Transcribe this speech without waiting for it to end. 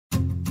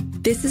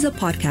This is a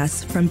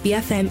podcast from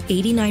BFM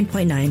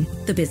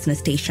 89.9, the business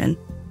station.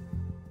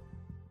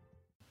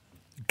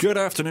 Good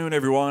afternoon,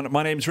 everyone.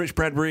 My name is Rich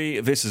Bradbury.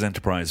 This is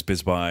Enterprise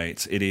Biz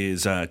Bites. It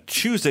is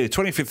Tuesday,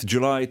 25th of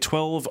July,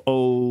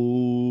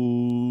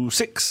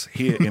 12:06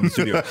 here in the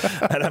studio.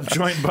 And I'm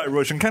joined by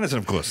Roshan Kennison,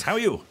 of course. How are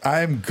you?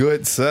 I'm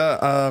good,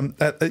 sir.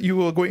 You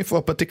were going for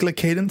a particular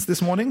cadence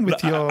this morning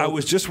with your... I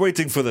was just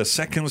waiting for the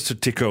seconds to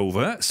tick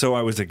over, so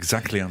I was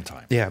exactly on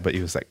time. Yeah, but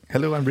you was like,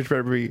 hello, I'm Rich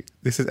Bradbury.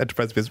 This is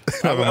Enterprise Biz.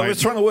 I was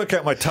trying to work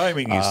out my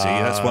timing, you see.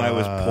 That's why I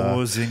was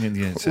pausing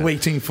and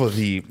waiting for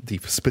the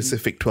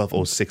specific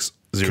 12:06.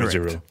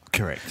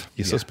 Correct.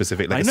 You're so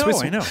specific. Like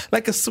I know.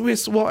 Like a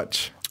Swiss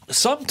watch.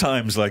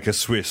 Sometimes like a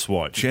Swiss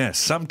watch, yes.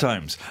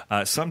 Sometimes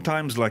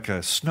like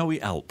a snowy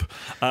Alp.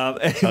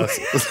 Anyway,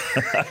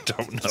 I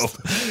don't know.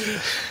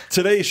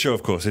 Today's show,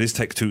 of course, it is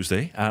Tech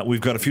Tuesday. We've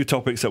got a few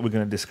topics that we're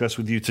going to discuss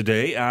with you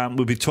today.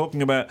 We'll be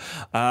talking about...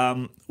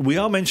 we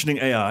are mentioning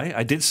AI.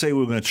 I did say we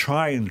were going to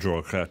try and draw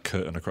a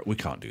curtain across. We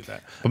can't do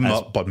that.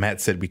 But Matt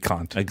said we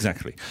can't.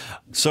 Exactly.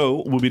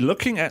 So we'll be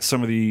looking at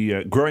some of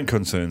the growing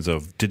concerns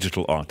of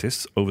digital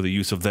artists over the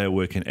use of their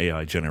work in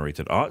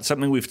AI-generated art,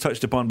 something we've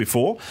touched upon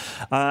before.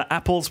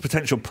 Apple's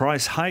potential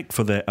price hike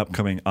for their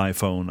upcoming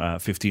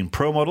iPhone 15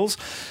 Pro models.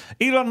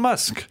 Elon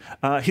Musk,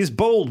 his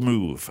bold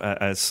move,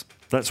 as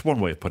that's one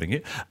way of putting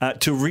it,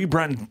 to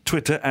rebrand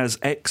Twitter as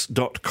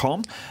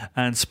X.com,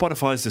 and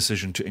Spotify's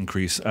decision to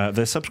increase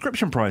their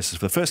subscription prices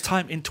for the first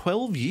time in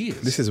 12 years.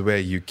 This is where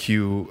you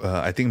cue,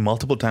 I think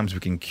multiple times we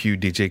can cue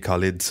DJ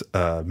Khaled's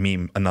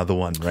meme, another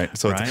one, right?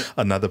 So right. It's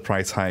another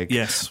price hike,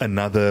 yes.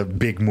 Another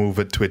big move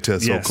at Twitter,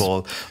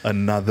 so-called,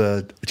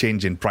 another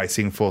change in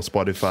pricing for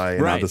Spotify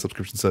and other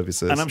subscription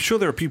services. And I'm sure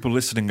there are people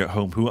listening at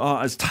home who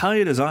are as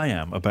tired as I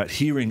am about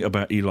hearing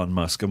about Elon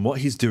Musk and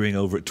what he's doing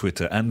over at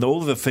Twitter and all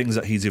the things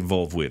that he's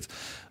involved with.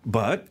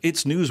 But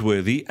it's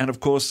newsworthy, and of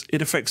course,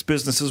 it affects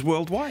businesses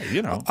worldwide,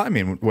 you know. I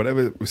mean,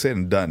 whatever we said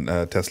and done,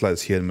 Tesla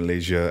is here in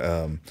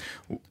Malaysia.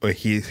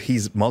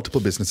 He's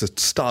multiple businesses.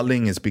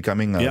 Starlink is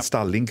becoming a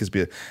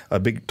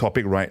big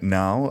topic right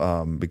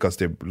now because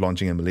they're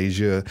launching in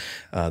Malaysia.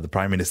 The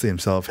Prime Minister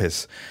himself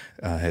has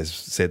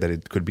said that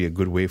it could be a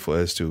good way for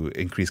us to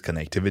increase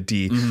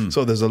connectivity. Mm-hmm.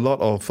 So there's a lot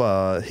of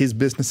his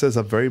businesses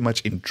are very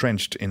much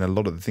entrenched in a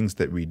lot of the things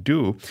that we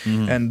do,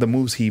 and the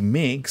moves he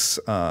makes,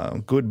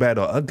 good, bad,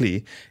 or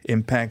ugly,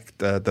 impact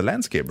the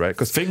landscape, right?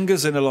 Because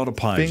fingers in a lot of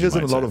pies. Fingers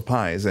in a lot of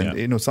pies,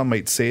 and some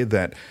might say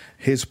that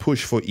his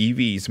push for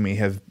EVs may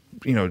have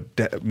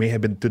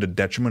been to the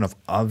detriment of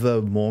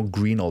other more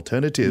green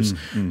alternatives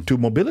to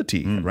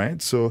mobility,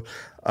 right? So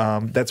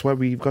that's why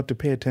we've got to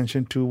pay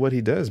attention to what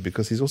he does,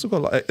 because he's also got a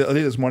lot.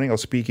 Earlier this morning, I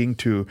was speaking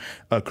to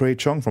Craig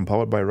Chong from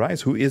Powered by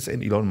Rise, who is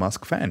an Elon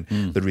Musk fan.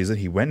 The reason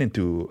he went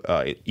into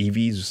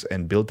EVs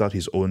and built out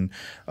his own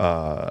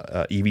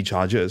EV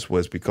chargers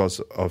was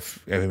because of,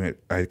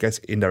 I guess,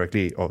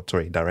 directly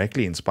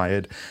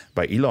inspired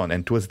by Elon.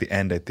 And towards the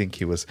end, I think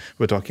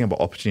we're talking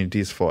about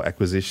opportunities for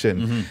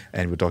acquisition,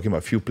 and we're talking about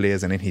a few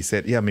players. And then he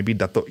said, maybe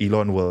Dato'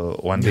 Elon will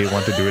one day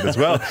want to do it as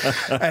well.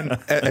 And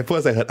at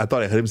first, I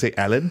thought I heard him say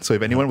Alan. So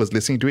if anyone was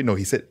listening to it, no,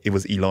 he said it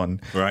was Elon.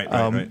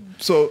 Right.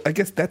 So I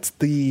guess that's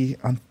it's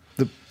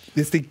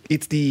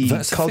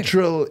the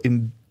cultural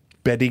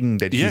embedding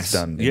that he's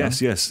done.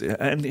 Yes,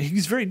 and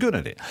he's very good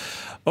at it.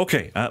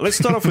 Okay, let's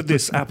start off with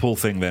this Apple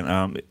thing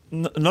then.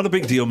 Not a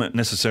big deal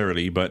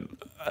necessarily, but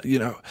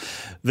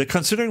they're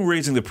considering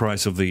raising the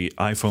price of the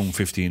iPhone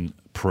 15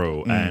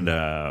 Pro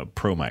and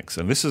Pro Max,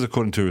 and this is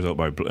according to a result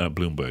by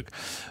Bloomberg.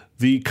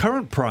 The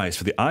current price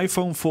for the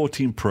iPhone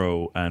 14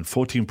 Pro and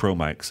 14 Pro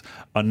Max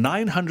are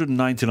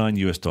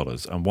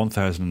 $999 and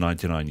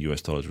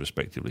 $1,099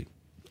 respectively.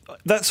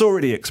 That's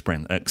already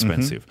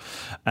expensive.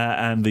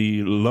 And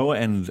the lower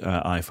end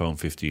iPhone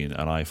 15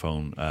 and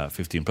iPhone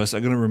 15 Plus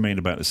are going to remain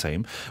about the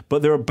same,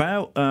 but they're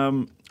about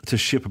to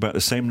ship about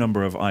the same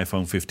number of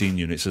iPhone 15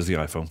 units as the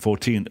iPhone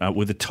 14,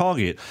 with a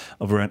target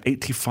of around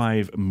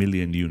 85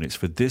 million units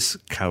for this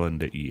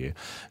calendar year.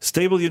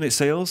 Stable unit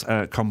sales,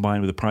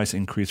 combined with a price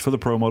increase for the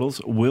Pro models,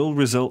 will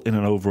result in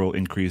an overall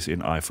increase in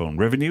iPhone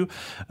revenue.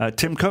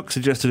 Tim Cook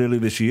suggested earlier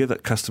this year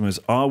that customers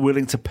are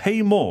willing to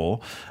pay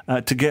more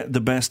to get the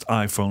best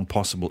iPhone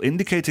possible,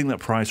 indicating that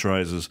price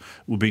rises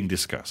were being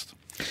discussed.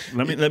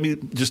 Let me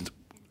just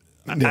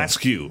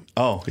ask you.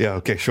 Oh, yeah,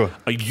 okay, sure.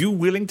 Are you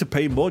willing to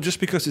pay more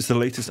just because it's the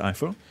latest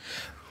iPhone?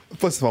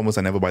 First and foremost,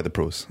 I never buy the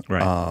Pros.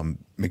 Right.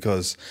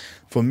 Because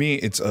for me,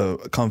 it's a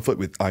comfort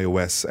with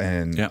iOS,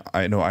 and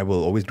I know I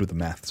will always do the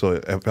math. So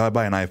if I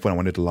buy an iPhone, I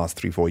want it to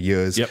last 3-4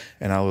 years,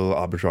 and I will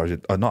I'll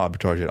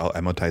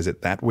amortize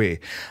it that way.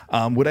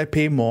 Would I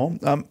pay more?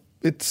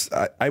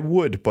 I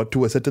would, but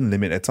to a certain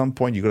limit. At some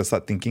point, you got to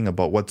start thinking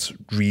about what's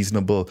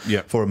reasonable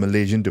for a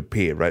Malaysian to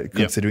pay, right?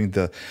 Considering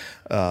the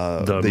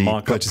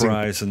markup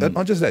price, and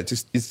not just that.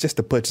 It's just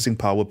the purchasing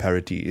power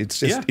parity. It's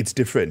just it's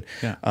different.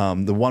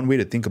 The one way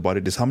to think about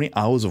it is how many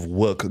hours of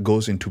work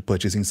goes into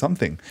purchasing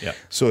something.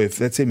 So if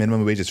let's say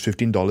minimum wage is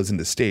 $15 in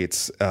the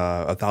States,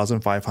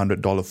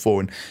 $1,500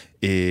 phone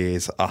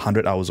is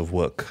 100 hours of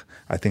work.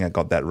 I think I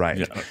got that right.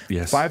 Yeah,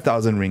 yes.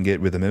 5,000 ringgit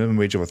with a minimum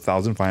wage of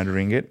 1,500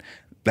 ringgit.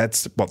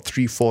 That's about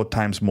 3-4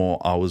 times more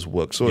hours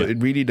work. So it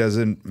really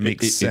doesn't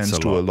make sense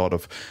to a lot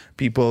of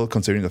people,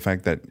 considering the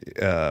fact that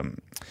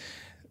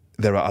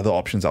there are other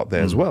options out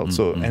there as well.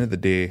 So end of the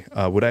day,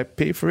 would I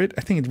pay for it?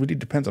 I think it really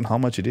depends on how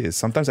much it is.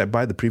 Sometimes I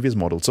buy the previous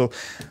model. So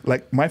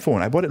like my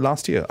phone, I bought it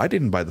last year. I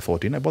didn't buy the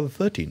 14, I bought the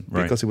 13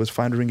 because it was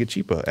 500 ringgit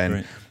cheaper.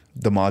 And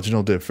the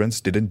marginal difference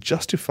didn't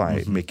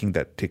justify making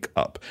that tick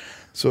up.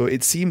 So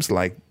it seems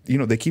like,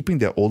 they're keeping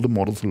their older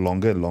models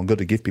longer and longer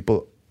to give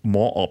people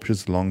more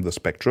options along the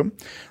spectrum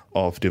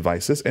of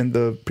devices, and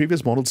the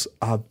previous models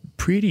are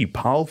pretty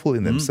powerful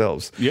in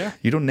themselves. Yeah.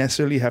 You don't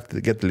necessarily have to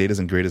get the latest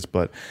and greatest,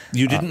 but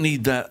you didn't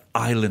need that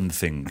island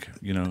thing,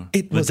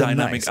 it was the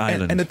dynamic nice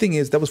island. And the thing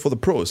is, that was for the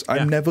pros.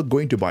 I'm never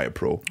going to buy a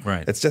pro.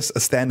 Right. It's just a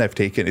stand I've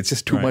taken. It's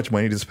just too much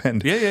money to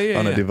spend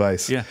on a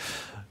device. Yeah.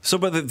 So,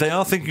 but they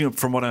are thinking,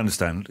 from what I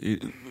understand,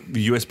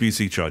 the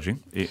USB-C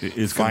charging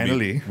is going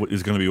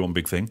to be one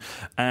big thing,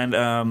 and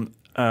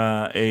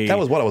that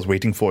was what I was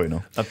waiting for,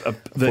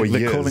 they're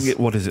years. calling it,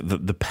 what is it,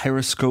 the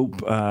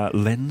periscope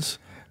lens?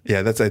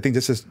 Yeah, that's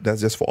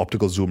just for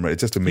optical zoom, right?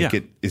 It's just to make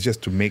it. It's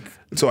just to make.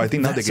 So I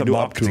think now they can do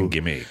up to marketing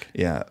gimmick.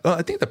 Yeah,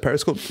 I think the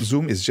periscope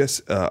zoom is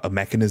just a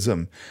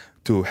mechanism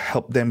to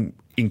help them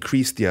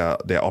increase their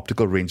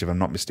optical range, if I'm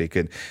not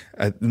mistaken.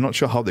 I'm not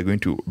sure how they're going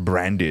to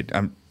brand it.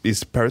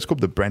 Is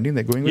Periscope the branding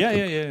they're going with?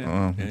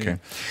 Yeah. Oh, okay.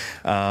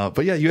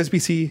 But yeah,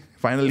 USB-C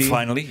finally.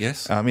 Finally,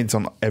 yes. I mean, it's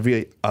on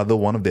every other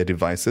one of their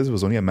devices. It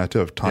was only a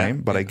matter of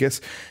time. But I guess,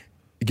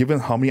 given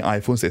how many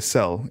iPhones they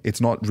sell, it's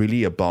not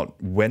really about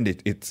when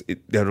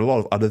there are a lot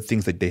of other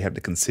things that they have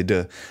to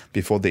consider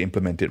before they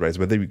implement it, right? So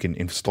whether you can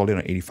install it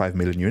on 85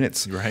 million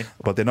units. Right.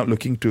 But they're not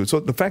looking to. So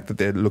the fact that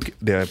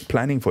they're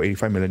planning for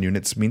 85 million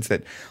units means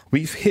that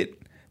we've hit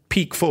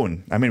peak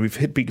phone. I mean, we've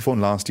hit peak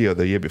phone last year or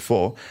the year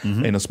before.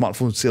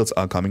 Smartphone sales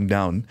are coming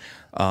down.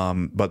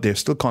 But they're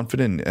still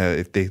confident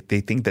if they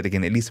think that they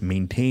can at least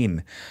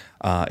maintain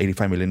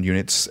 85 million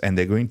units, and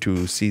they're going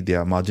to see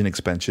their margin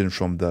expansion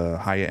from the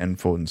higher end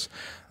phones,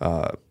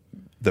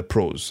 the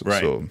pros.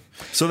 Right.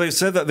 So they've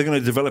said that they're going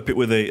to develop it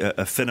with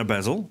a thinner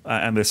bezel,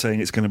 and they're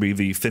saying it's going to be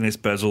the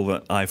thinnest bezel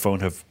that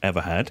iPhone have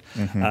ever had.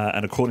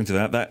 And according to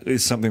that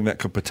is something that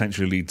could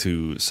potentially lead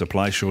to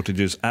supply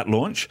shortages at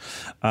launch.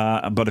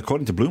 But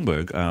according to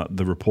Bloomberg,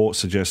 the report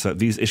suggests that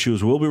these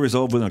issues will be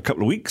resolved within a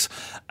couple of weeks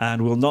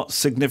and will not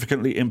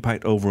significantly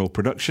impact overall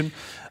production.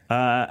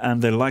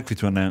 And they're likely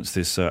to announce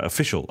this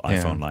official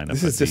iPhone lineup.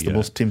 This is just the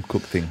most Tim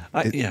Cook thing.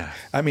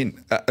 I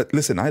mean,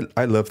 listen,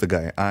 I love the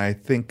guy. I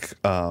think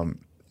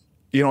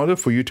in order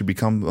for you to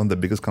become one of the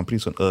biggest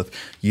companies on earth,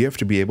 you have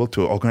to be able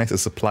to organize a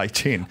supply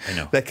chain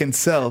that can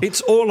sell.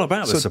 It's all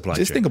about the supply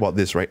chain. Just think about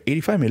this, right?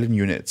 85 million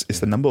units is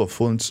the number of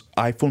phones,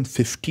 iPhone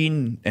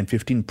 15 and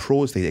 15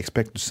 Pros they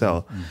expect to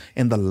sell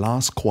in the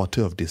last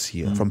quarter of this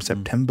year, from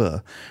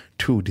September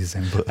to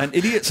December. And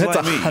idiots That's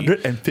like me,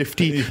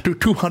 150 to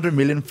 200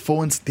 million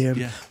phones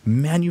they're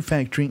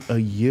manufacturing a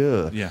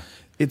year. Yeah.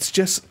 It's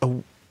just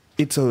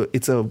it's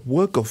a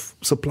work of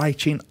supply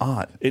chain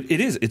art. It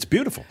is. It's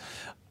beautiful.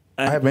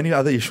 I have many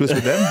other issues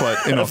with them,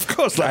 but of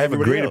course, like I have a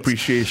great else.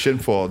 appreciation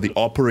for the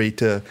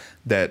operator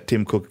that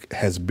Tim Cook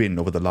has been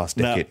over the last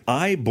decade. Now,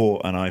 I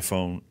bought an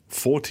iPhone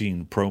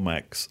 14 Pro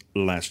Max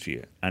last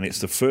year, and it's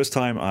the first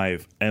time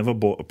I've ever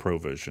bought a Pro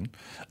version,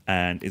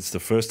 and it's the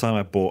first time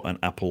I bought an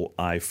Apple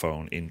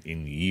iPhone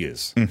in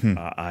years.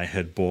 I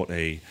had bought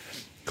a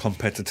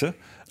competitor.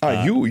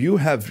 You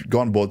have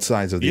gone both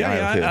sides of the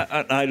aisle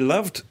here. I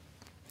loved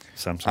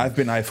Samsung. I've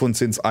been iPhone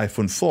since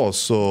iPhone 4,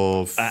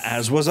 so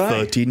as was I.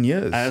 13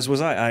 years. As was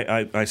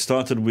I. I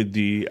started with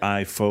the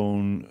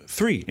iPhone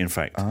 3, in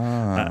fact.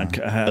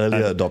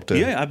 Earlier adopter.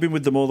 Yeah, I've been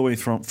with them all the way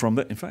from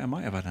that. In fact, I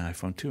might have had an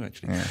iPhone 2,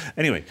 actually. Yeah.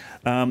 Anyway,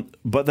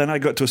 but then I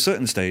got to a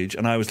certain stage,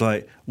 and I was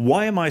like,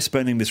 why am I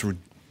spending this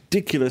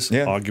ridiculous,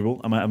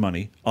 arguable amount of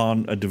money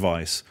on a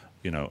device?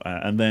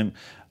 And then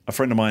a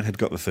friend of mine had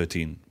got the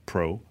 13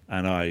 Pro,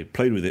 and I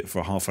played with it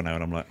for half an hour,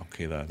 and I'm like,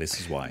 okay,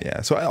 this is why.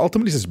 Yeah, so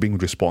ultimately it's just being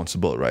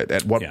responsible, right?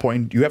 At what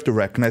point you have to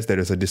recognize there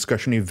is a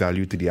discretionary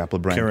value to the Apple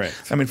brand.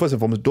 Correct. I mean, first and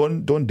foremost,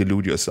 don't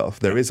delude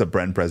yourself. There is a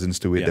brand presence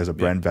to it. There's a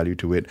brand value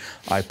to it.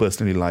 I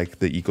personally like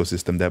the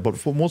ecosystem there. But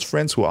for most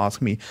friends who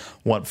ask me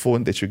what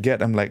phone they should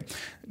get, I'm like,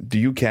 do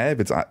you care if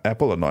it's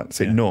Apple or not?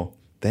 Say no.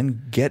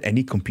 Then get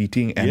any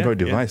competing Android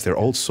device. They're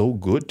all so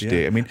good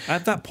today. I mean,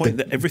 at that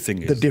point,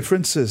 everything is. The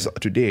differences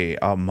today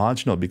are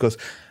marginal because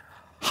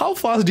how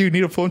fast do you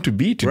need a phone to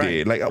be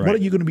today? What are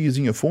you going to be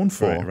using your phone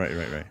for?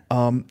 Right.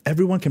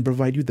 Everyone can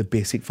provide you the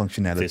basic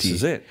functionality. This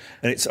is it.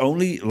 And it's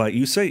only, like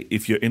you say,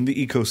 if you're in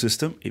the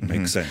ecosystem, it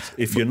makes sense.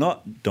 If you're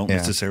not, don't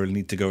necessarily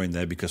need to go in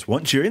there, because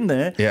once you're in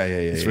there,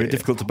 it's very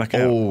difficult to back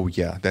out. Oh,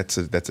 yeah. That's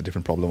a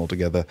different problem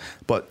altogether.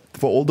 But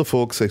for older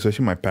folks,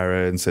 especially my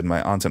parents and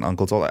my aunts and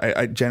uncles,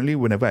 I generally,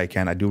 whenever I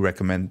can, I do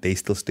recommend they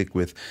still stick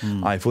with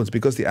iPhones,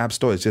 because the App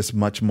Store is just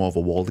much more of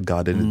a walled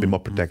garden. It's a bit more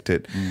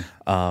protected,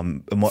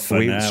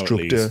 way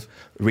stricter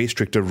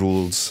stricter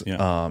rules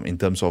in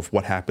terms of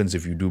what happens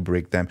if you do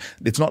break them.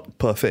 It's not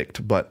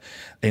perfect, but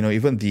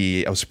even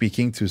I was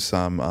speaking to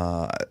some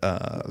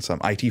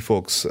IT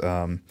folks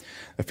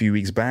a few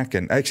weeks back,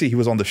 and actually he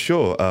was on the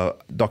show,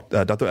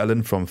 Dr.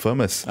 Allen from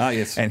Firmus. Ah,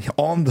 yes. And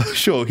on the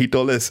show he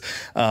told us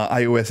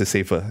iOS is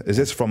safer. It's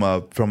just from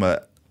an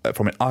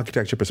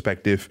architecture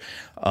perspective,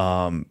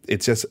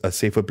 it's just a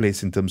safer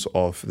place in terms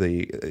of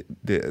the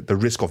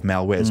risk of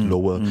malware is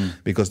lower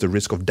because the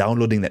risk of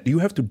downloading that, you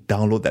have to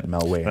download that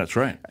malware. That's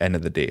right. End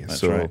of the day.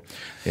 That's right.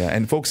 Yeah.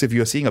 And folks, if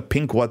you're seeing a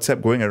pink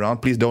WhatsApp going around,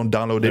 please don't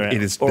download it. Right.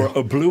 It is or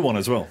a blue one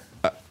as well.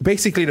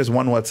 Basically, there's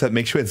one WhatsApp.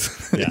 Make sure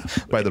it's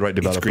by the right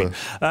developer.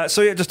 It's green.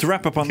 So just to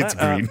wrap up on It's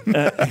that, green.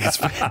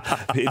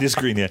 it is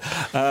green. Yeah.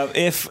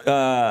 If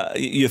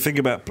you think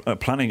about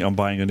planning on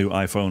buying a new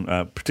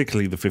iPhone,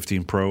 particularly the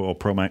 15 Pro or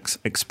Pro Max,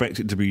 expect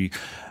it to be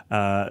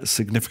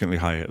significantly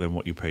higher than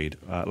what you paid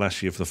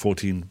last year for the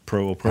 14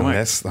 Pro or Pro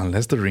Max.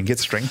 Unless the ringgit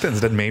strengthens,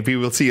 then maybe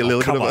we'll see a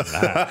little bit of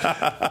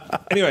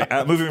a... Anyway,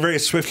 moving very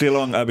swiftly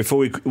along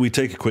before we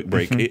take a quick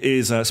break, it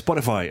is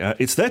Spotify.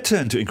 It's their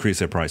turn to increase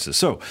their prices.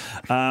 So,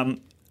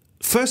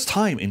 first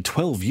time in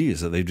 12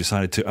 years that they've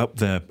decided to up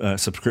their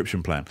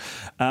subscription plan.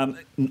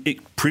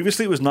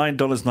 Previously, it was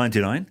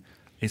 $9.99.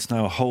 It's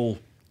now a whole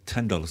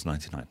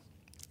 $10.99.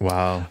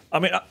 Wow. I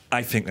mean,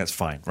 I think that's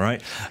fine,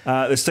 right?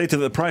 The state of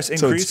the price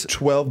increase. So it's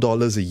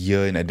 $12 a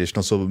year in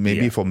additional. So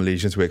maybe for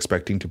Malaysians, we're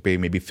expecting to pay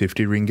maybe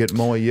 50 ringgit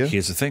more a year.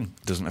 Here's the thing.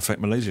 It doesn't affect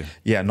Malaysia.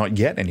 Yeah, not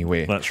yet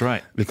anyway. That's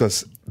right.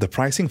 Because the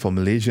pricing for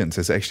Malaysians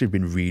has actually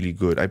been really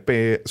good. I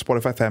pay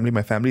Spotify family.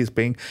 My family is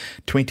paying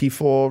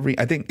 24.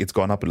 I think it's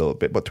gone up a little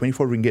bit, but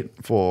 24 ringgit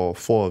for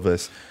 4 of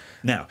us.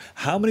 Now,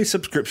 how many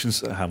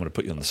subscriptions... I'm going to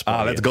put you on the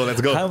spot. Let's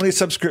go. How many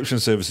subscription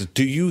services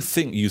do you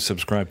think you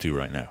subscribe to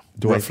right now?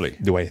 Roughly.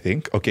 Do I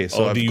think? Okay,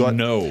 so I've got...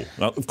 know?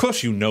 Well, of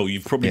course you know.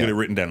 You've probably got it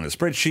written down in a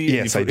spreadsheet.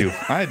 Yes, I do.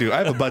 I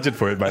have a budget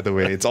for it, by the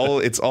way. It's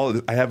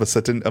all. I have a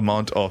certain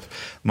amount of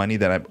money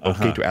that I'm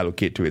okay to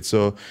allocate to it.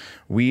 So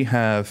we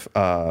have,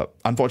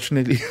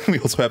 unfortunately, we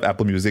also have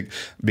Apple Music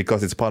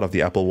because it's part of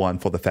the Apple One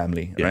for the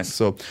family, right?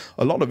 So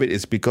a lot of it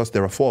is because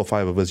there are 4 or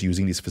 5 of us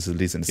using these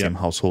facilities in the same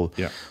household.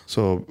 Yeah.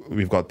 So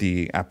we've got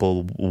the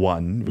Apple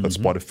One, we've got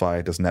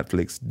Spotify, there's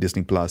Netflix,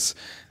 Disney Plus,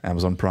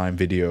 Amazon Prime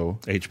Video,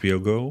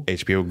 HBO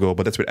Go,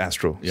 but that's with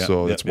Astro.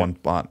 So that's one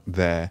part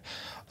there.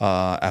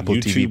 Apple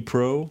YouTube TV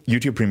Pro,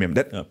 YouTube Premium.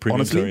 That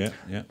Premium, honestly,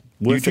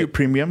 YouTube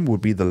Premium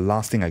would be the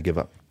last thing I give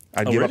up.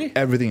 I'd give up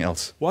everything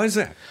else. Why is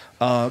that?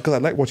 Because I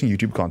like watching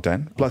YouTube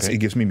content. Plus, it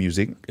gives me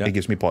music. It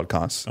gives me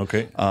podcasts.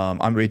 Okay.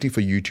 I'm waiting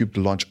for YouTube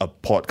to launch a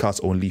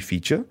podcast-only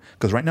feature.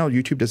 Because right now,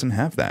 YouTube doesn't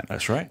have that.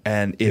 That's right.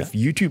 And if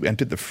YouTube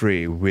entered the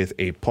fray with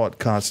a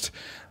podcast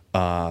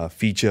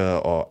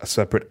feature or a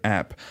separate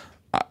app,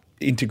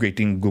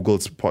 integrating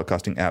Google's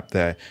podcasting app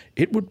there,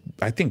 it would,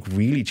 I think,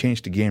 really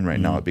change the game right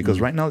now. Because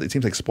right now, it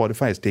seems like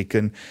Spotify has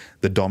taken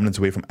the dominance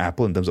away from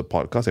Apple in terms of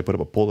podcasts. I put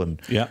up a poll on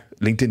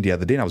LinkedIn the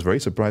other day, and I was very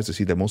surprised to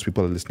see that most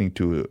people are listening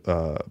to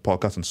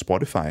podcasts on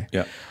Spotify.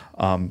 Yeah.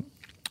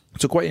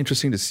 So quite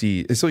interesting to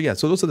see. So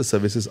those are the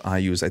services I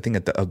use, I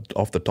think,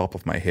 off the top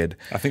of my head.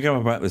 I think I'm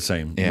about the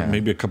same. Yeah.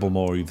 Maybe a couple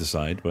more either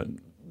side, but...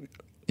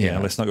 Yeah,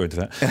 let's not go into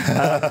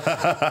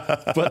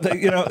that.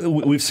 But,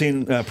 we've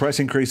seen price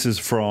increases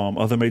from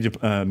other major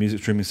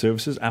music streaming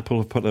services. Apple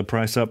have put their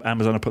price up.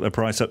 Amazon have put their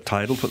price up.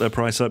 Tidal put their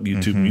price up.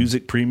 YouTube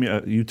Music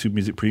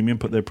Premium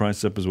put their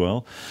price up as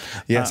well.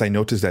 Yes, I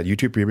noticed that.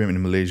 YouTube Premium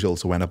in Malaysia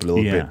also went up a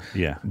little bit.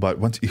 Yeah. But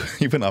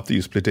even after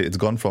you split it, it's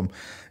gone from...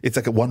 It's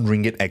like a 1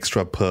 ringgit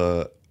extra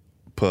per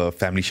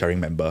family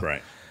sharing member.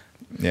 Right.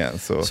 Yeah,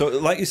 so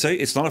like you say,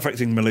 it's not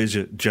affecting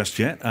Malaysia just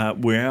yet.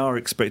 We are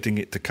expecting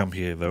it to come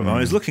here, though. I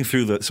was looking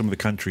through some of the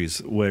countries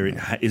where it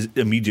is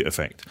immediate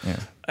effect,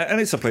 and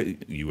it's up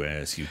like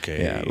US, UK.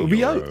 Yeah,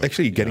 we are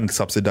actually getting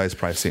subsidized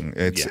pricing.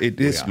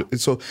 It is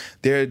so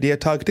they are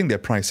targeting their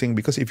pricing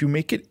because if you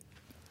make it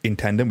in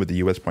tandem with the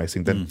US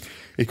pricing, then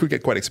it could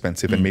get quite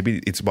expensive, and maybe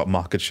it's about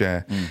market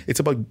share. It's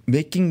about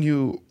making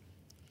you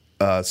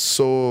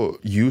so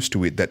used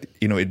to it that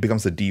it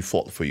becomes the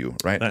default for you,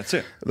 right? That's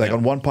it. Like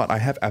on one part, I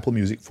have Apple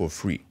Music for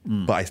free,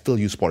 but I still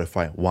use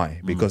Spotify.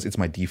 Why? Because it's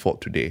my default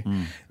today.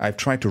 I've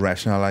tried to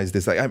rationalize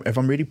this. Like, if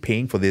I'm really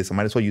paying for this, I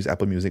might as well use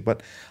Apple Music,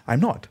 but I'm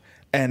not.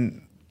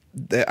 And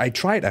I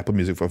tried Apple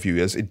Music for a few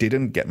years. It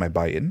didn't get my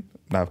buy-in.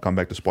 Now I've come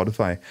back to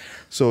Spotify.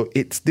 So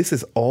this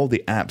is all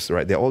the apps,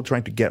 right? They're all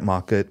trying to get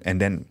market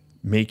and then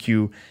make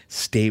you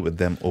stay with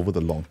them over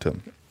the long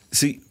term.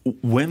 See,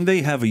 when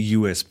they have a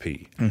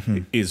USP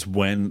is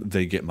when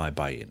they get my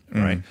buy-in,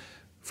 right?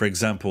 For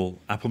example,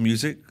 Apple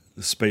Music,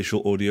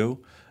 spatial audio.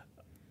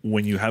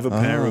 When you have a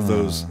pair of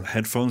those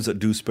headphones that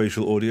do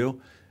spatial audio,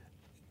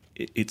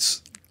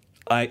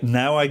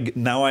 now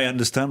I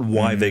understand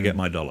why they get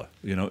my dollar.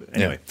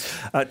 Anyway.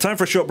 Time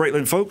for a short break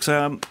then, folks.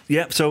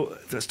 So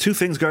there's two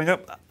things going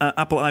up.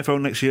 Apple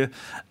iPhone next year,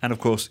 and of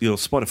course your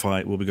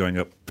Spotify will be going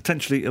up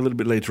potentially a little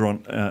bit later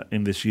on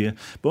in this year.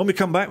 But when we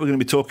come back, we're going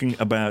to be talking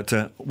about,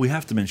 we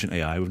have to mention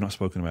AI. We've not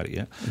spoken about it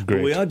yet. Great.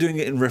 But we are doing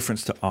it in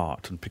reference to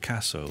art and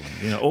Picasso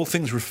and all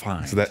things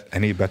refined. Is that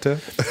any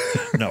better?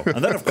 No.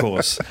 And then, of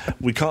course,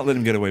 we can't let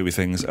him get away with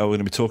things. We're going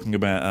to be talking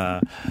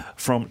about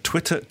from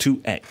Twitter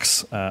to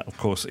X. Of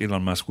course,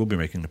 Elon Musk will be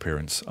making an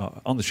appearance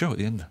on the show at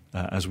the end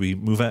as we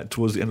move out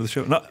towards the end of the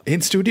show. No,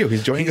 in studio.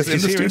 He's joining us in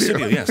the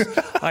studio. Yes.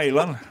 Hi,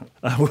 Elon.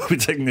 We'll be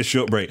taking a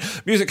short break.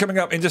 Music coming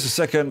up in just a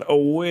second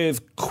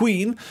with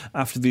Queen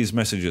after these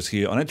messages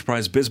here on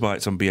Enterprise Biz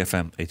Bites on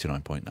BFM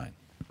 89.9.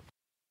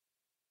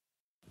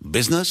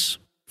 Business,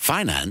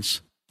 finance,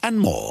 and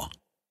more.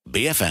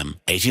 BFM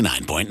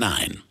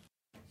 89.9.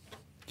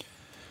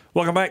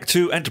 Welcome back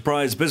to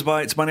Enterprise Biz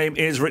Bites. My name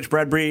is Rich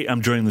Bradbury.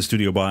 I'm joined in the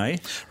studio by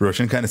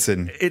Roshan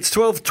Kennison. It's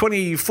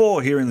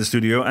 12:24 here in the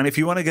studio, and if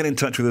you want to get in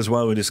touch with us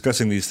while we're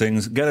discussing these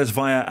things, get us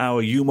via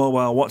our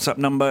U-Mobile WhatsApp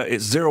number.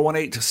 It's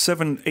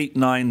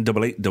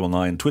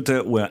 018-789-8899.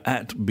 Twitter, we're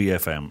at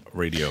BFM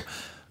Radio.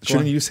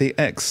 Shouldn't you say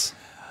X?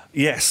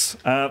 Yes.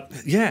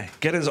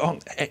 Get us on.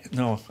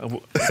 No.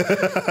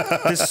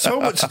 There's so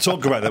much to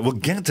talk about that. We'll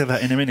get to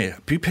that in a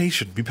minute. Be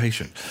patient.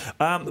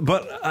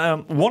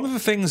 But one of the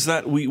things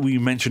that we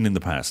mentioned in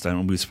the past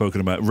and we've spoken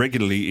about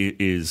regularly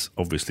is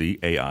obviously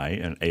AI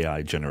and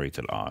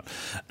AI-generated art.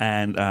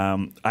 And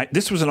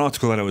this was an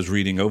article that I was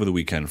reading over the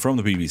weekend from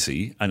the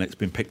BBC, and it's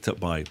been picked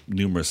up by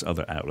numerous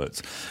other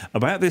outlets,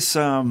 about this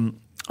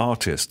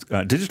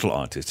digital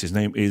artist. His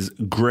name is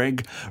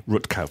Greg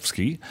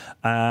Rutkowski,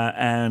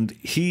 and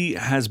he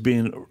has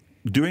been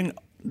doing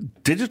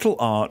digital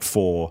art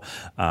for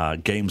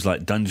games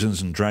like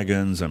Dungeons and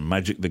Dragons and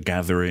Magic the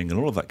Gathering and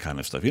all of that kind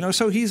of stuff.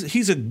 So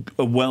he's a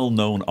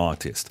well-known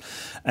artist,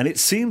 and it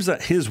seems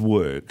that his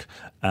work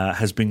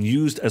has been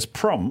used as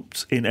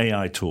prompts in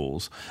AI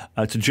tools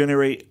to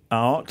generate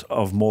art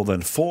of more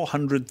than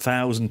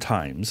 400,000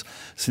 times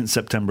since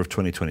September of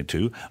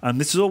 2022.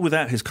 And this is all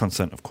without his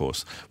consent, of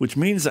course, which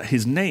means that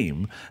his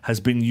name has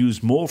been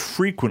used more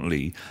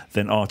frequently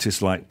than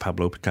artists like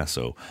Pablo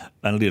Picasso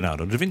and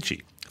Leonardo da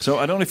Vinci. So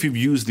I don't know if you've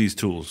used these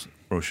tools,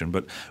 Roshan,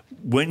 but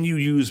when you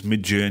use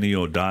Midjourney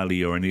or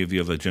DALL-E or any of the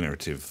other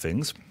generative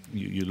things,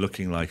 you're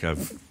looking like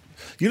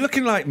You're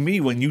looking like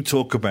me when you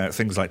talk about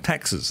things like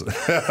taxes. No,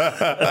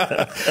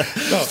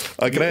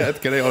 can I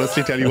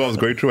honestly tell you what was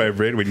going through my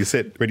brain when you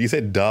said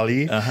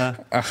DALL-E?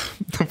 The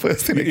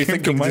first thing You're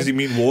thinking, does he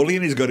mean Wall-E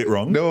and he's got it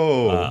wrong?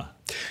 No.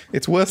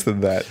 It's worse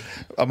than that.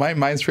 My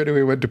mind straight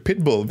away went to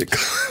Pitbull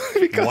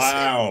because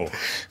wow,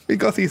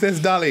 because he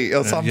says DALL-E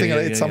or something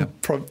like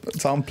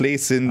some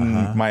place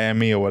in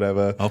Miami or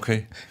whatever.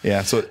 Okay,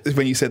 yeah. So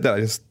when you said that, I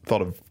just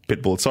thought of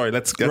Pitbull. Sorry,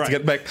 let's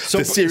get back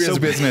to serious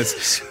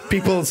business.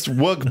 People's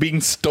work being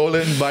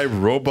stolen by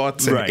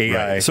robots and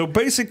AI. Right. So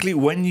basically,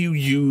 when you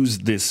use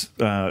this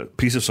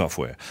piece of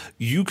software,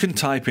 you can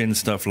type in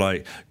stuff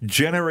like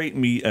 "generate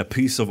me a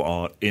piece of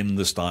art in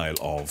the style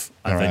of,"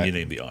 and then you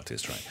name the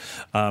artist, right?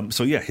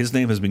 So yeah, his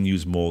name has been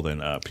used more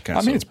than Picasso.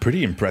 I mean, it's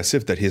pretty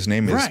impressive that his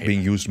name is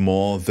being used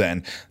more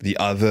than the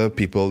other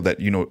people that,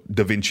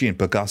 Da Vinci and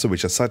Picasso,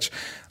 which are such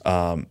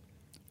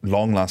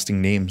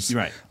long-lasting names.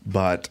 Right.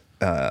 But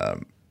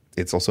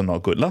it's also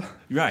not good, lah.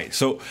 Right.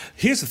 So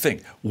here's the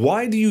thing.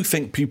 Why do you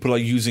think people are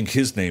using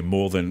his name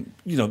more than,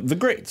 the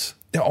greats?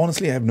 Yeah,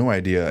 honestly, I have no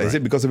idea. Right. Is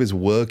it because of his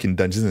work in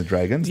Dungeons and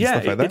Dragons and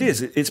stuff like that? It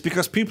is. It's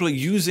because people are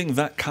using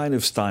that kind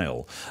of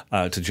style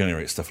to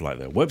generate stuff like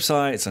their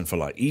websites and for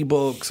like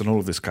ebooks and all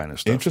of this kind of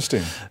stuff.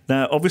 Interesting.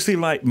 Now, obviously,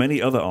 like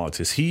many other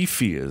artists, he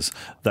fears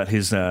that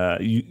his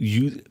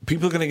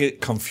people are going to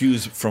get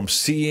confused from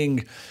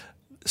seeing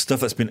stuff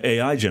that's been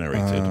AI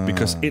generated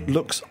because it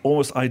looks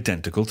almost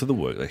identical to the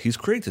work that he's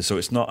created. So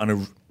it's not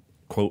an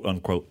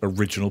quote-unquote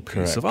original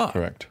piece of art.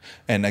 Correct.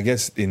 And I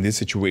guess in this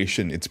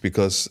situation, it's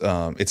because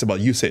it's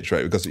about usage,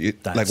 right? Because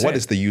what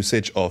is the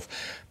usage of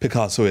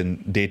Picasso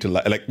in data?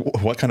 Like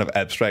what kind of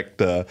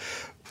abstract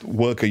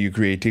work are you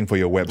creating for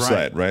your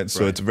website, right?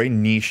 So it's very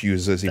niche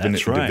users, even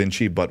Da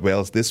Vinci. But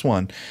this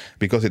one,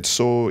 because it's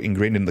so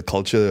ingrained in the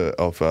culture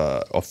of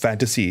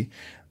fantasy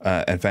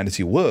and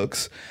fantasy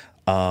works,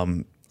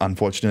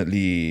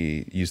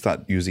 unfortunately, you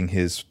start using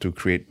his to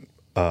create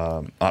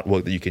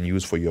artwork that you can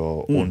use for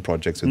your own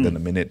projects within a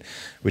minute,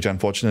 which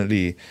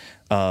unfortunately,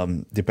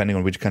 depending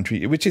on which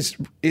country, which is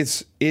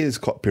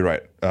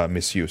copyright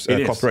misuse,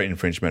 copyright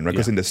infringement, right?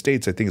 Because in the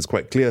States, I think it's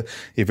quite clear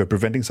if you're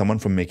preventing someone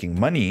from making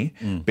money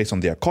based on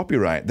their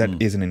copyright, that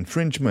is an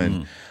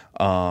infringement.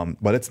 But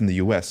that's in the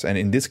US. And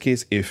in this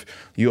case, if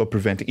you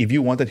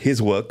wanted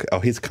his work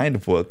or his kind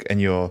of work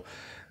and you're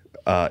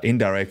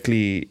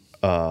indirectly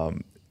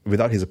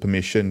without his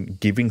permission,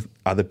 giving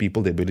other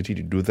people the ability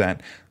to do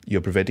that, you're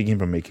preventing him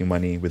from making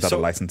money without a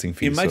licensing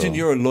fee. Imagine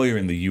you're a lawyer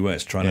in the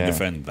US trying to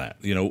defend that.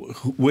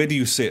 Where do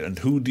you sit and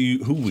who would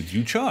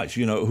you charge?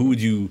 Who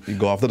would you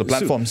go after the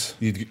platforms?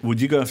 Would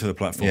you go after the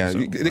platforms?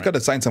 Yeah, they got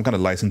to sign some kind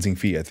of licensing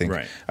fee, I think.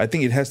 Right. I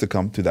think it has to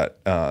come to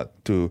that,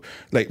 to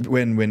like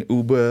when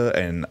Uber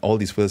and all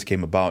these first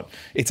came about,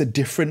 it's a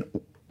different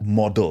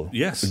model.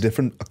 Yes. A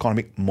different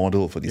economic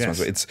model for these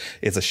ones. It's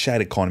a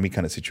shared economy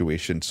kind of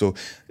situation. So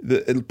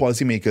the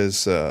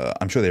policymakers,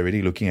 I'm sure they're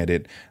already looking at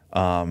it,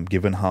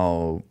 given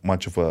how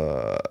much of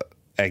a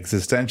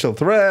existential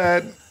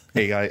threat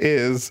AI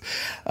is.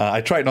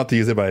 I tried not to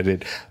use it, but I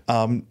did.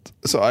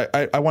 So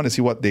I want to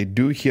see what they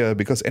do here,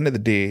 because end of the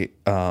day,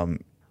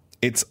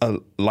 it's a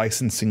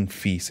licensing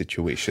fee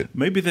situation.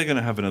 Maybe they're going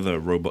to have another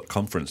robot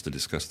conference to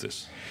discuss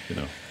this,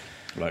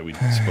 like we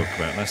spoke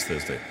about last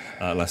Thursday.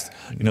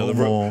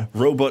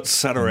 Robots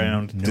sat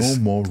around. No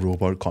more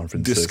robot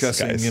conferences,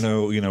 discussing,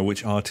 guys.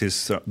 which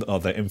artists are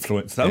their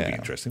influence. That would be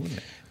interesting, wouldn't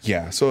it?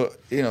 Yeah. So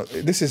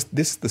this is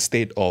the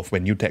state of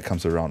when new tech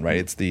comes around, right?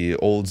 It's the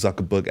old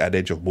Zuckerberg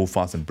adage of move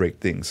fast and break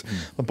things.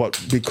 But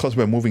because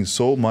we're moving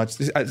so much,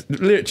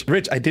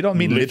 Rich, I did not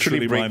mean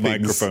literally break my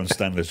things. Microphone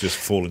stand has just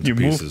fallen to you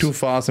pieces. moved too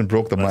fast and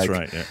broke the mic. That's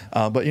right.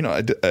 Yeah. But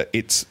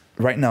it's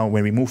right now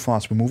when we move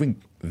fast, we're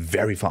moving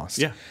very fast.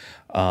 Yeah.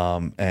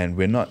 And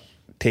we're not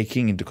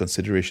taking into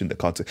consideration the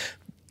consequences.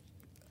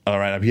 All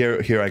right,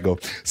 here I go.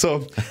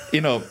 So,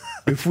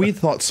 if we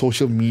thought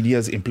social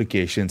media's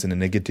implications and the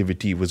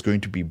negativity was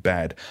going to be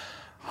bad,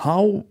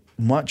 how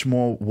much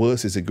more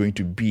worse is it going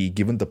to be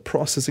given the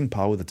processing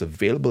power that's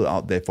available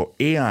out there for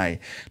AI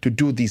to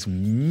do these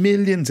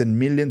millions and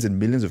millions and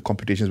millions of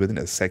computations within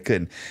a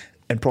second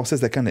and process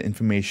that kind of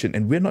information?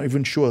 And we're not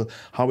even sure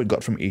how it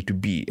got from A to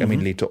B, I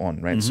mean, later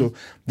on, right? So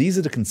these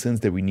are the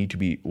concerns that we need to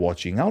be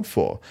watching out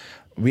for.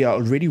 We are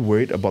already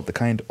worried about the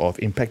kind of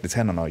impact it's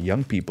had on our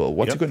young people.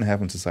 What's it going to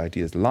have on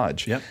society at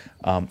large? Yep.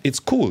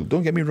 It's cool.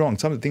 Don't get me wrong.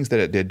 Some of the things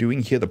that they're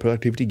doing here, the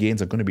productivity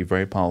gains are going to be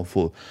very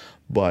powerful.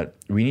 But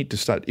we need to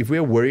start, if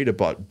we're worried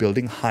about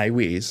building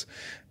highways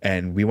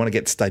and we want to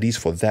get studies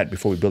for that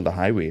before we build a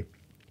highway,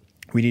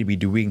 we need to be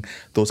doing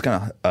those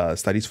kind of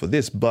studies for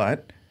this.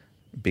 But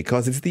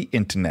because it's the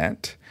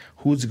internet,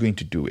 who's going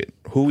to do it?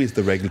 Who is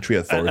the regulatory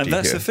authority and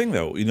that's here? the thing,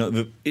 though.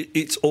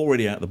 It's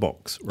already out the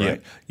box, right?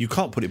 Yeah. You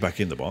can't put it back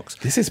in the box.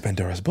 This is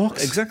Pandora's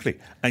box. Exactly.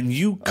 And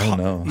you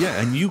can't,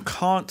 and you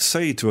can't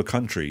say to a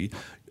country,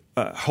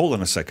 hold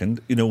on a second,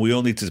 we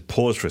all need to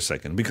pause for a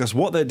second, because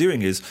what they're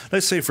doing is,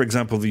 let's say, for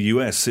example, the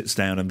US sits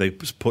down and they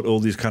put all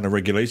these kind of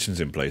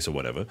regulations in place or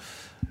whatever.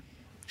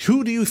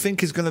 Who do you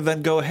think is going to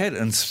then go ahead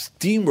and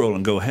steamroll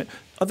and go ahead?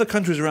 Other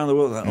countries around the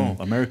world are like,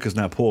 America's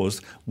now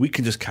paused. We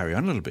can just carry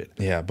on a little bit.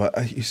 Yeah,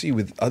 but you see,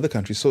 with other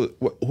countries, so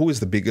who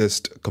is the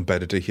biggest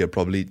competitor here?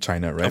 Probably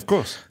China, right? Of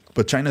course.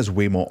 But China's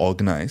way more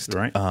organized,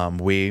 right?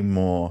 Way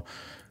more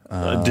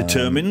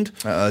determined.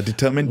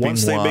 Determined.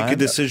 Once they make a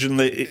decision,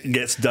 it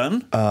gets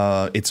done.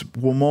 It's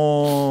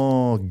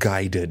more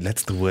guided.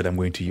 That's the word I'm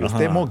going to use.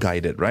 They're more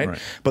guided, right?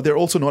 But they're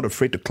also not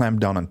afraid to clamp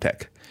down on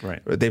tech. Right.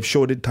 They've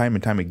showed it time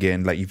and time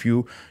again. Like, if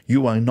you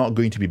are not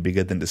going to be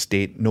bigger than the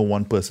state, no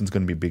one person's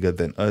going to be bigger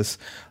than us.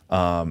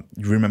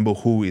 Remember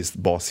who is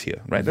boss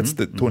here, right? That's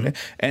the tone.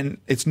 And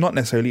it's not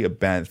necessarily a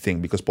bad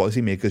thing, because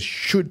policymakers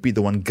should be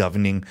the one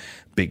governing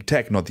big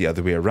tech, not the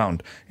other way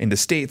around. In the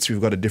States,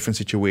 we've got a different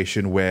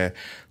situation where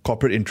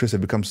corporate interests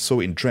have become so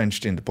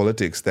entrenched in the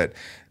politics that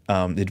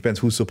it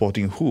depends who's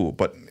supporting who.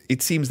 But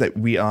it seems that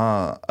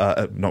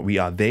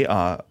they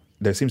are.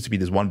 There seems to be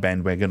this one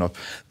bandwagon of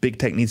big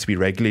tech needs to be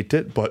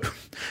regulated, but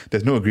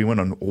there's no agreement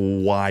on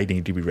why they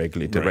need to be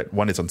regulated. Right?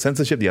 One is on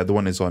censorship, the other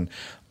one is on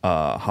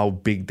how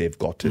big they've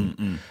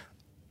gotten.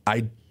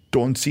 I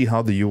don't see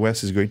how the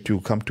US is going to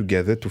come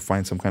together to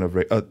find some kind of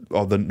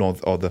or the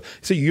North or the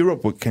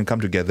Europe can come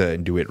together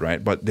and do it,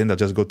 right? But then they'll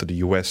just go to the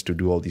US to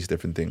do all these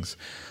different things.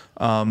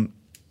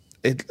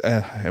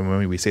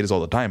 We say this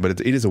all the time,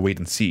 but it is a wait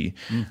and see.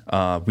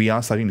 We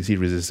are starting to see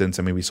resistance.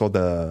 I mean, we saw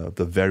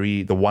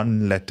the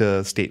one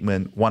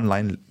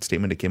line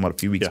statement that came out a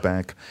few weeks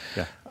back.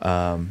 Yeah.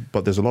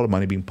 But there's a lot of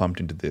money being pumped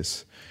into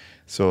this.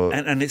 So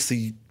and it's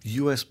the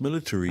US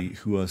military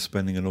who are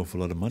spending an awful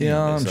lot of money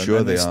on this. I'm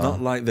sure they are. It's not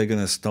like they're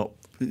going to stop.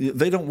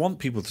 They don't want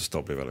people to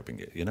stop developing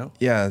it,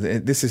 Yeah,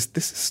 this is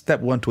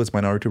step one towards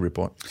Minority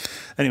Report.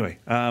 Anyway,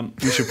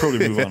 we should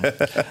probably move on.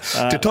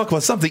 To talk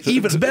about something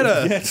even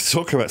better. Yeah, to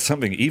talk about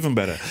something even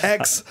better.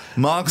 X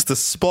marks the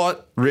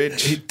spot,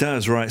 Rich. It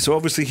does, right. So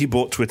obviously he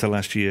bought Twitter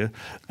last year,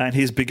 and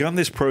he's begun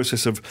this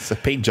process of... It's a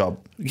paint job.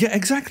 Yeah,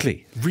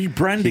 exactly.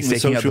 Rebranding he's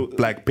taking out the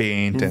black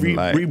paint and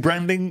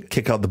rebranding...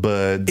 Kick out the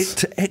birds. It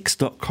to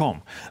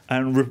X.com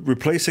and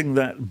replacing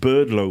that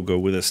bird logo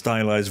with a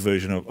stylized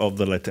version of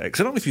the letter X.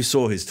 I don't know if you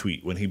saw his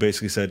tweet when he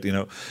basically said,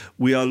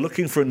 we are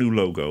looking for a new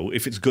logo.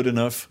 If it's good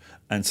enough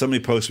and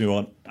somebody posts me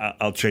one,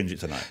 I'll change it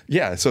tonight.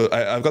 Yeah, so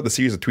I've got the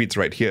series of tweets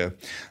right here.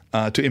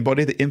 To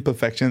embody the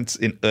imperfections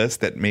in us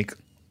that make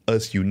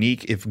us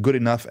unique. If good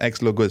enough,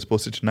 X logo is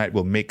posted tonight.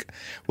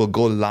 We'll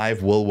go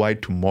live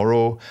worldwide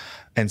tomorrow.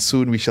 And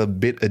soon we shall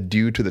bid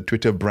adieu to the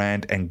Twitter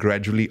brand and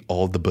gradually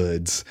all the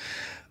birds.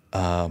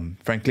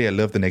 Frankly, I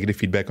love the negative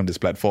feedback on this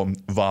platform.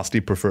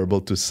 Vastly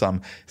preferable to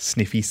some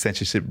sniffy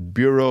censorship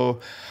bureau.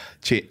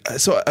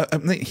 So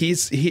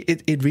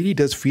it really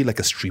does feel like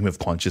a stream of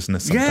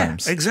consciousness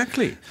sometimes. Yeah,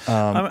 exactly.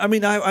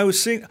 I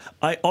was saying,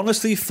 I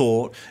honestly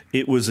thought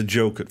it was a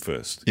joke at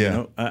first. Yeah. You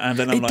know? And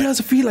then I'm it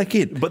does feel like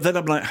it. But then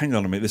I'm like, hang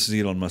on a minute, this is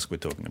Elon Musk we're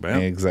talking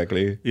about.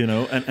 Exactly. You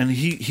know, and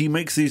he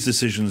makes these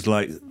decisions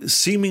like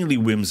seemingly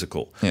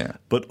whimsical,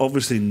 but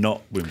obviously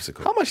not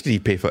whimsical. How much did he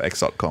pay for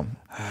X.com?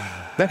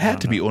 That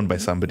had to be owned by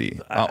somebody.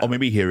 Or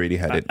maybe he already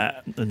had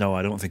it. No,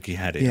 I don't think he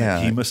had it.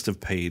 Yeah. He must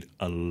have paid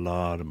a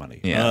lot of money.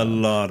 Yeah. A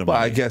lot of money. Well,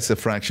 I guess a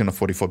fraction of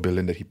 44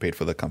 billion that he paid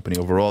for the company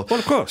overall. Well,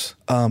 of course.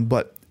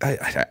 But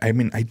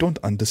I don't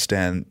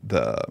understand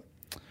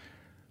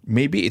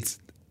maybe it's,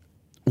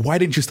 why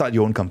didn't you start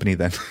your own company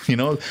then? You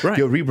know, right.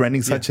 You're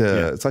rebranding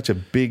such a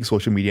big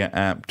social media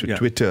app to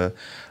Twitter.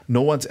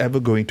 No one's ever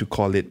going to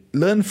call it,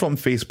 learn from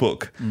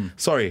Facebook.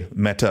 Sorry,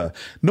 Meta.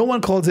 No one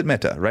calls it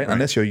Meta, right?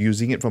 Unless you're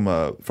using it from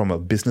a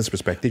business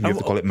perspective, you have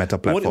to call it Meta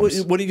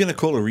platforms. What are you going to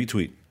call a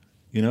retweet?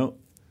 You know?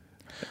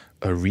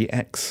 A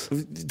re-X?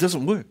 It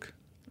doesn't work.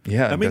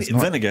 Yeah, I mean,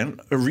 then again,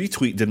 a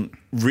retweet didn't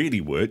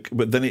really work,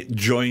 but then it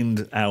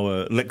joined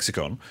our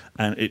lexicon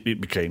and it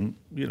became,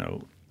 you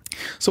know.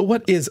 So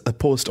what is a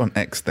post on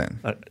X then?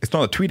 It's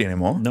not a tweet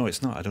anymore. No,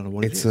 it's not. I don't know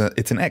what it is.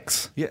 It's an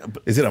X. Yeah,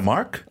 but is it a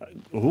mark?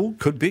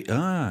 Could be.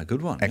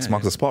 Good one. X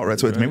marks the spot, right?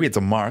 So maybe it's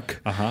a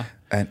mark.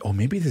 And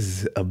maybe this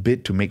is a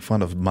bit to make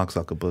fun of Mark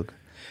Zuckerberg.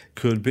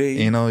 Could be.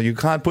 You know, you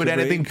can't put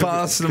anything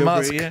past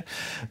Musk. Yeah.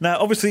 Now,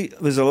 obviously,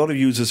 there's a lot of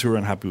users who are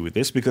unhappy with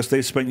this because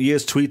they've spent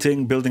years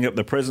tweeting, building up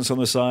their presence on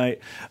the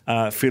site,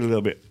 feel a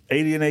little bit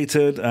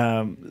alienated.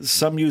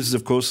 Some users,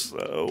 of course,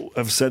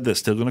 have said they're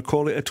still going to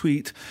call it a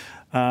tweet.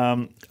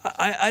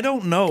 I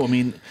don't know. I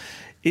mean,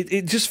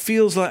 it just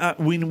feels like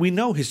we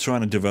know he's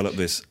trying to develop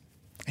this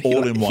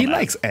all in one. He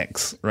likes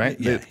X, right?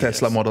 Yeah, the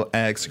Tesla Model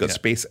X, you got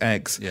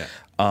SpaceX. Yeah.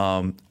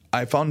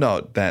 I found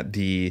out that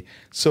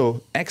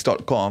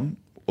X.com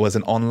was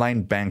an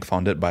online bank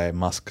founded by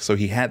Musk. So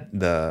he had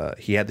the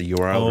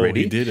URL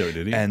already. He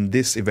did. And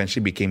this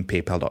eventually became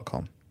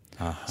PayPal.com.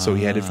 So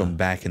he had it from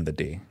back in the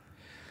day.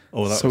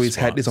 So he's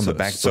had this on the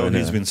back burner. So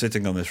he's been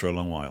sitting on this for a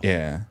long while.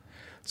 Yeah.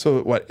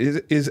 So what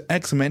is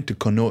X meant to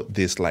connote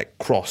this like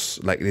cross,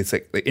 like it's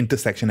like the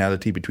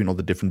intersectionality between all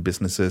the different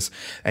businesses,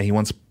 and he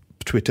wants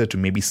Twitter to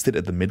maybe sit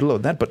at the middle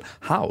of that, but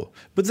how?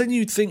 But then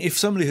you'd think if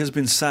somebody has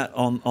been sat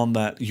on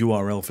that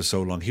URL for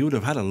so long, he would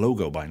have had a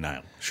logo by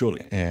now,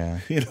 surely. Yeah.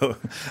 You know,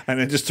 and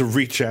then just to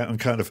reach out and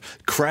kind of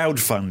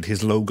crowdfund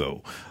his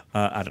logo.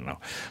 I don't know.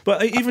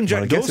 But even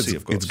Jack Dorsey,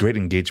 of course. It's great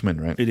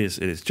engagement, right? It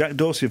is. Jack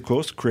Dorsey, of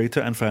course, creator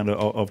and founder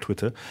of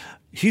Twitter.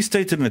 He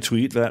stated in a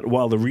tweet that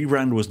while the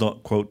rebrand was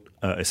not, quote,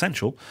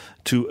 essential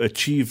to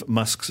achieve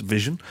Musk's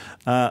vision,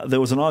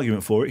 there was an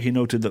argument for it. He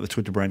noted that the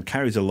Twitter brand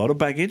carries a lot of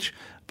baggage,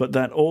 but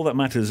that all that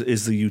matters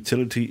is the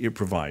utility it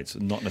provides,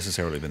 not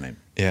necessarily the name.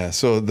 Yeah,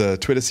 so the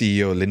Twitter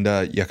CEO,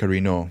 Linda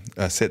Yaccarino,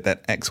 said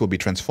that X will be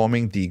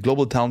transforming the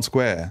global town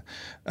square,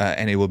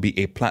 and it will be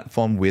a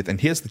platform with, and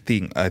here's the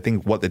thing, I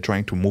think what they're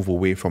trying to move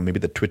away from maybe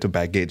the Twitter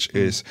baggage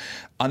is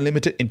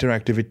unlimited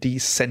interactivity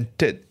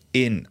centered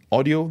in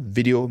audio,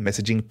 video,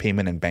 messaging,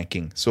 payment, and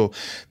banking. So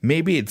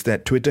maybe it's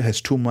that Twitter has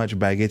too much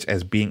baggage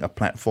as being a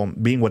platform,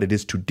 being what it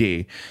is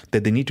today,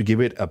 that they need to give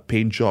it a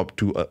paint job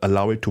to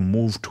allow it to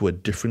move to a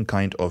different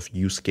kind of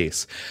use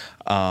case.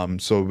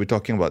 So we're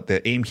talking about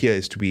the aim here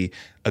is to be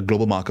a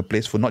global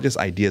marketplace for not just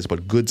ideas,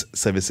 but goods,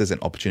 services, and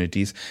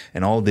opportunities.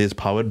 And all this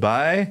powered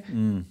by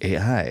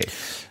AI.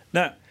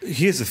 Now,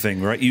 here's the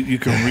thing, right? You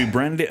can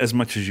rebrand it as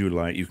much as you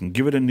like. You can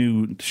give it a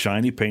new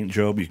shiny paint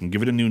job. You can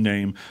give it a new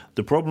name.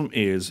 The problem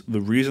is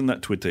the reason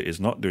that Twitter is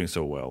not doing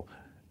so well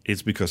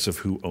is because of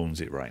who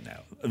owns it right now.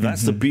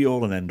 That's the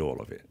be-all and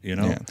end-all of it, you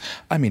know? Yeah.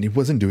 I mean, it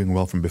wasn't doing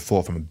well from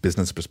before from a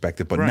business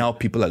perspective, but now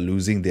people are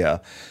losing their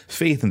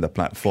faith in the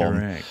platform.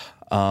 Correct.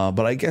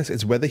 But I guess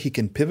it's whether he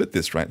can pivot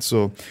this, right?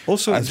 So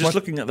also, just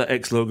looking at the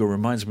X logo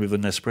reminds me of the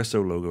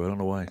Nespresso logo. I don't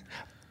know why.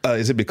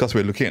 Is it because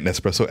we're looking at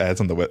Nespresso ads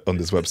on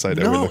this website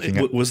that we're looking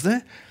at? Was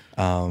there?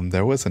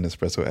 There was an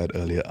Nespresso ad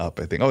earlier up,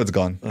 I think. Oh, it's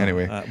gone.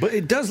 Anyway. But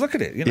it does look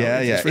at it. You know,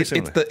 yeah.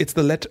 It's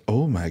the letter.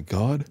 Oh, my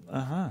God.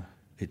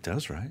 It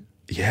does, right?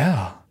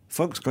 Yeah.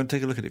 Folks, go and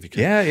take a look at it if you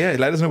can. Yeah.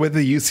 Let us know whether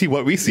you see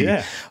what we see.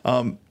 Yeah.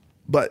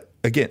 But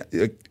again,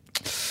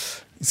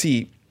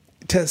 see,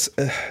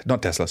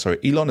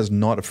 Elon is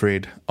not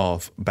afraid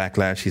of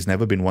backlash. He's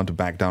never been one to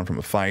back down from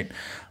a fight.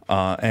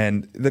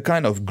 And the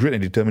kind of grit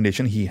and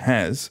determination he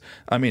has,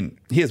 I mean,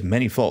 he has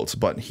many faults,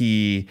 but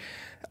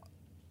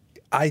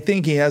I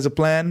think he has a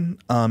plan.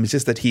 It's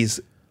just that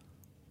he's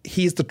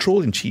the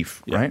troll in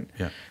chief, right?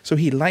 Yeah. So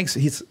he likes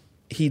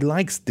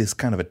this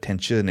kind of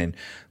attention and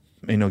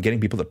getting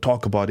people to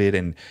talk about it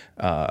and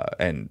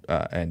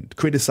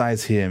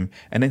criticize him,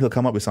 and then he'll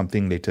come up with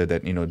something later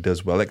that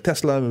does well. Like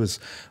Tesla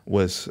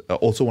was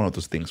also one of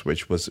those things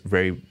which was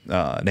very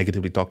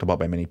negatively talked about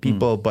by many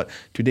people, but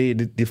today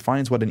it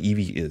defines what an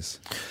EV is.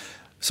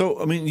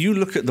 So, I mean, you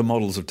look at the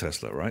models of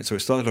Tesla, right? So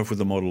it started off with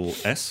the Model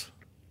S,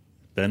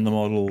 then the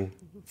Model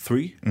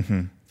 3,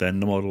 then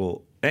the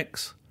Model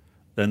X,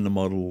 then the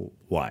Model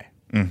Y.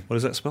 What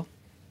does that spell?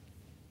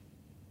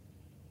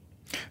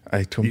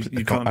 I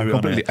completely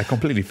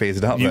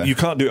phased out there. You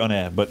can't do it on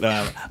air, but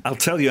I'll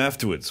tell you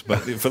afterwards. But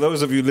for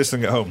those of you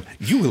listening at home,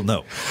 you will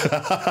know.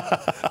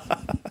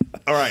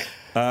 All right.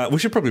 We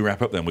should probably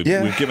wrap up then. We've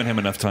given him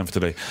enough time for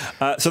today.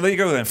 So there you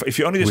go then. If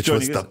you're only just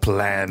joining us, which was the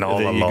plan all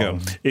along. There you go.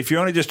 If you're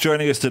only just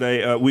joining us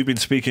today, we've been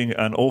speaking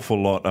an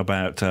awful lot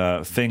about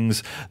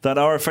things that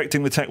are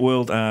affecting the tech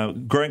world,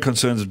 growing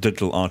concerns of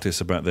digital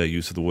artists about their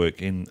use of the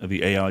work in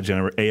the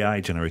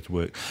AI-generated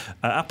work,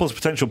 Apple's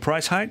potential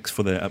price hikes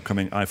for their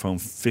upcoming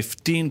iPhone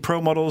 15 Pro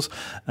models,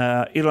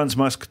 Elon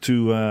Musk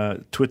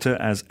to Twitter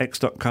as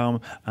X.com,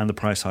 and the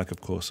price hike,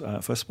 of course,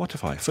 for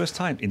Spotify. First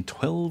time in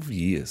 12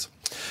 years.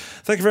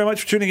 Thank you very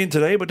much for tuning in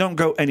today, but don't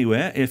go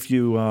anywhere if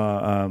you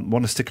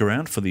want to stick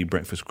around for the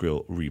Breakfast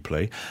Grill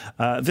replay.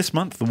 This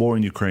month, the war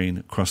in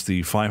Ukraine crossed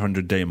the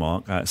 500-day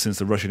mark since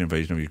the Russian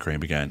invasion of Ukraine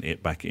began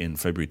back in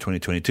February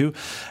 2022.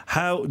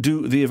 How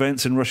do the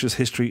events in Russia's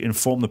history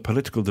inform the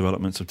political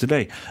developments of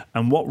today?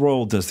 And what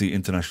role does the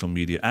international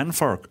media and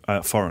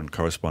foreign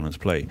correspondents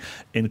play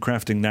in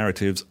crafting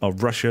narratives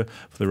of Russia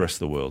for the rest of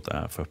the world?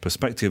 For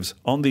perspectives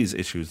on these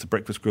issues, the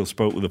Breakfast Grill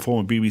spoke with the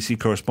former BBC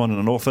correspondent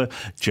and author,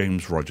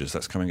 James Rogers.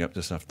 That's coming up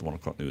just after the 1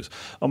 o'clock news.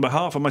 On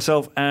behalf of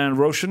myself and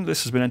Roshan,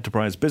 this has been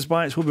Enterprise Biz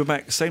Bites. We'll be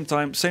back same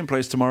time, same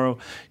place tomorrow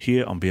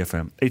here on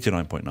BFM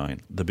 89.9,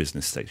 the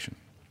business station.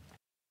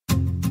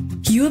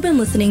 You have been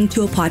listening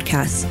to a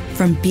podcast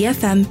from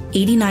BFM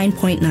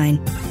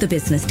 89.9, the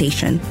business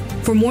station.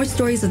 For more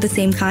stories of the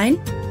same kind,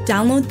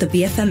 download the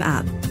BFM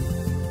app.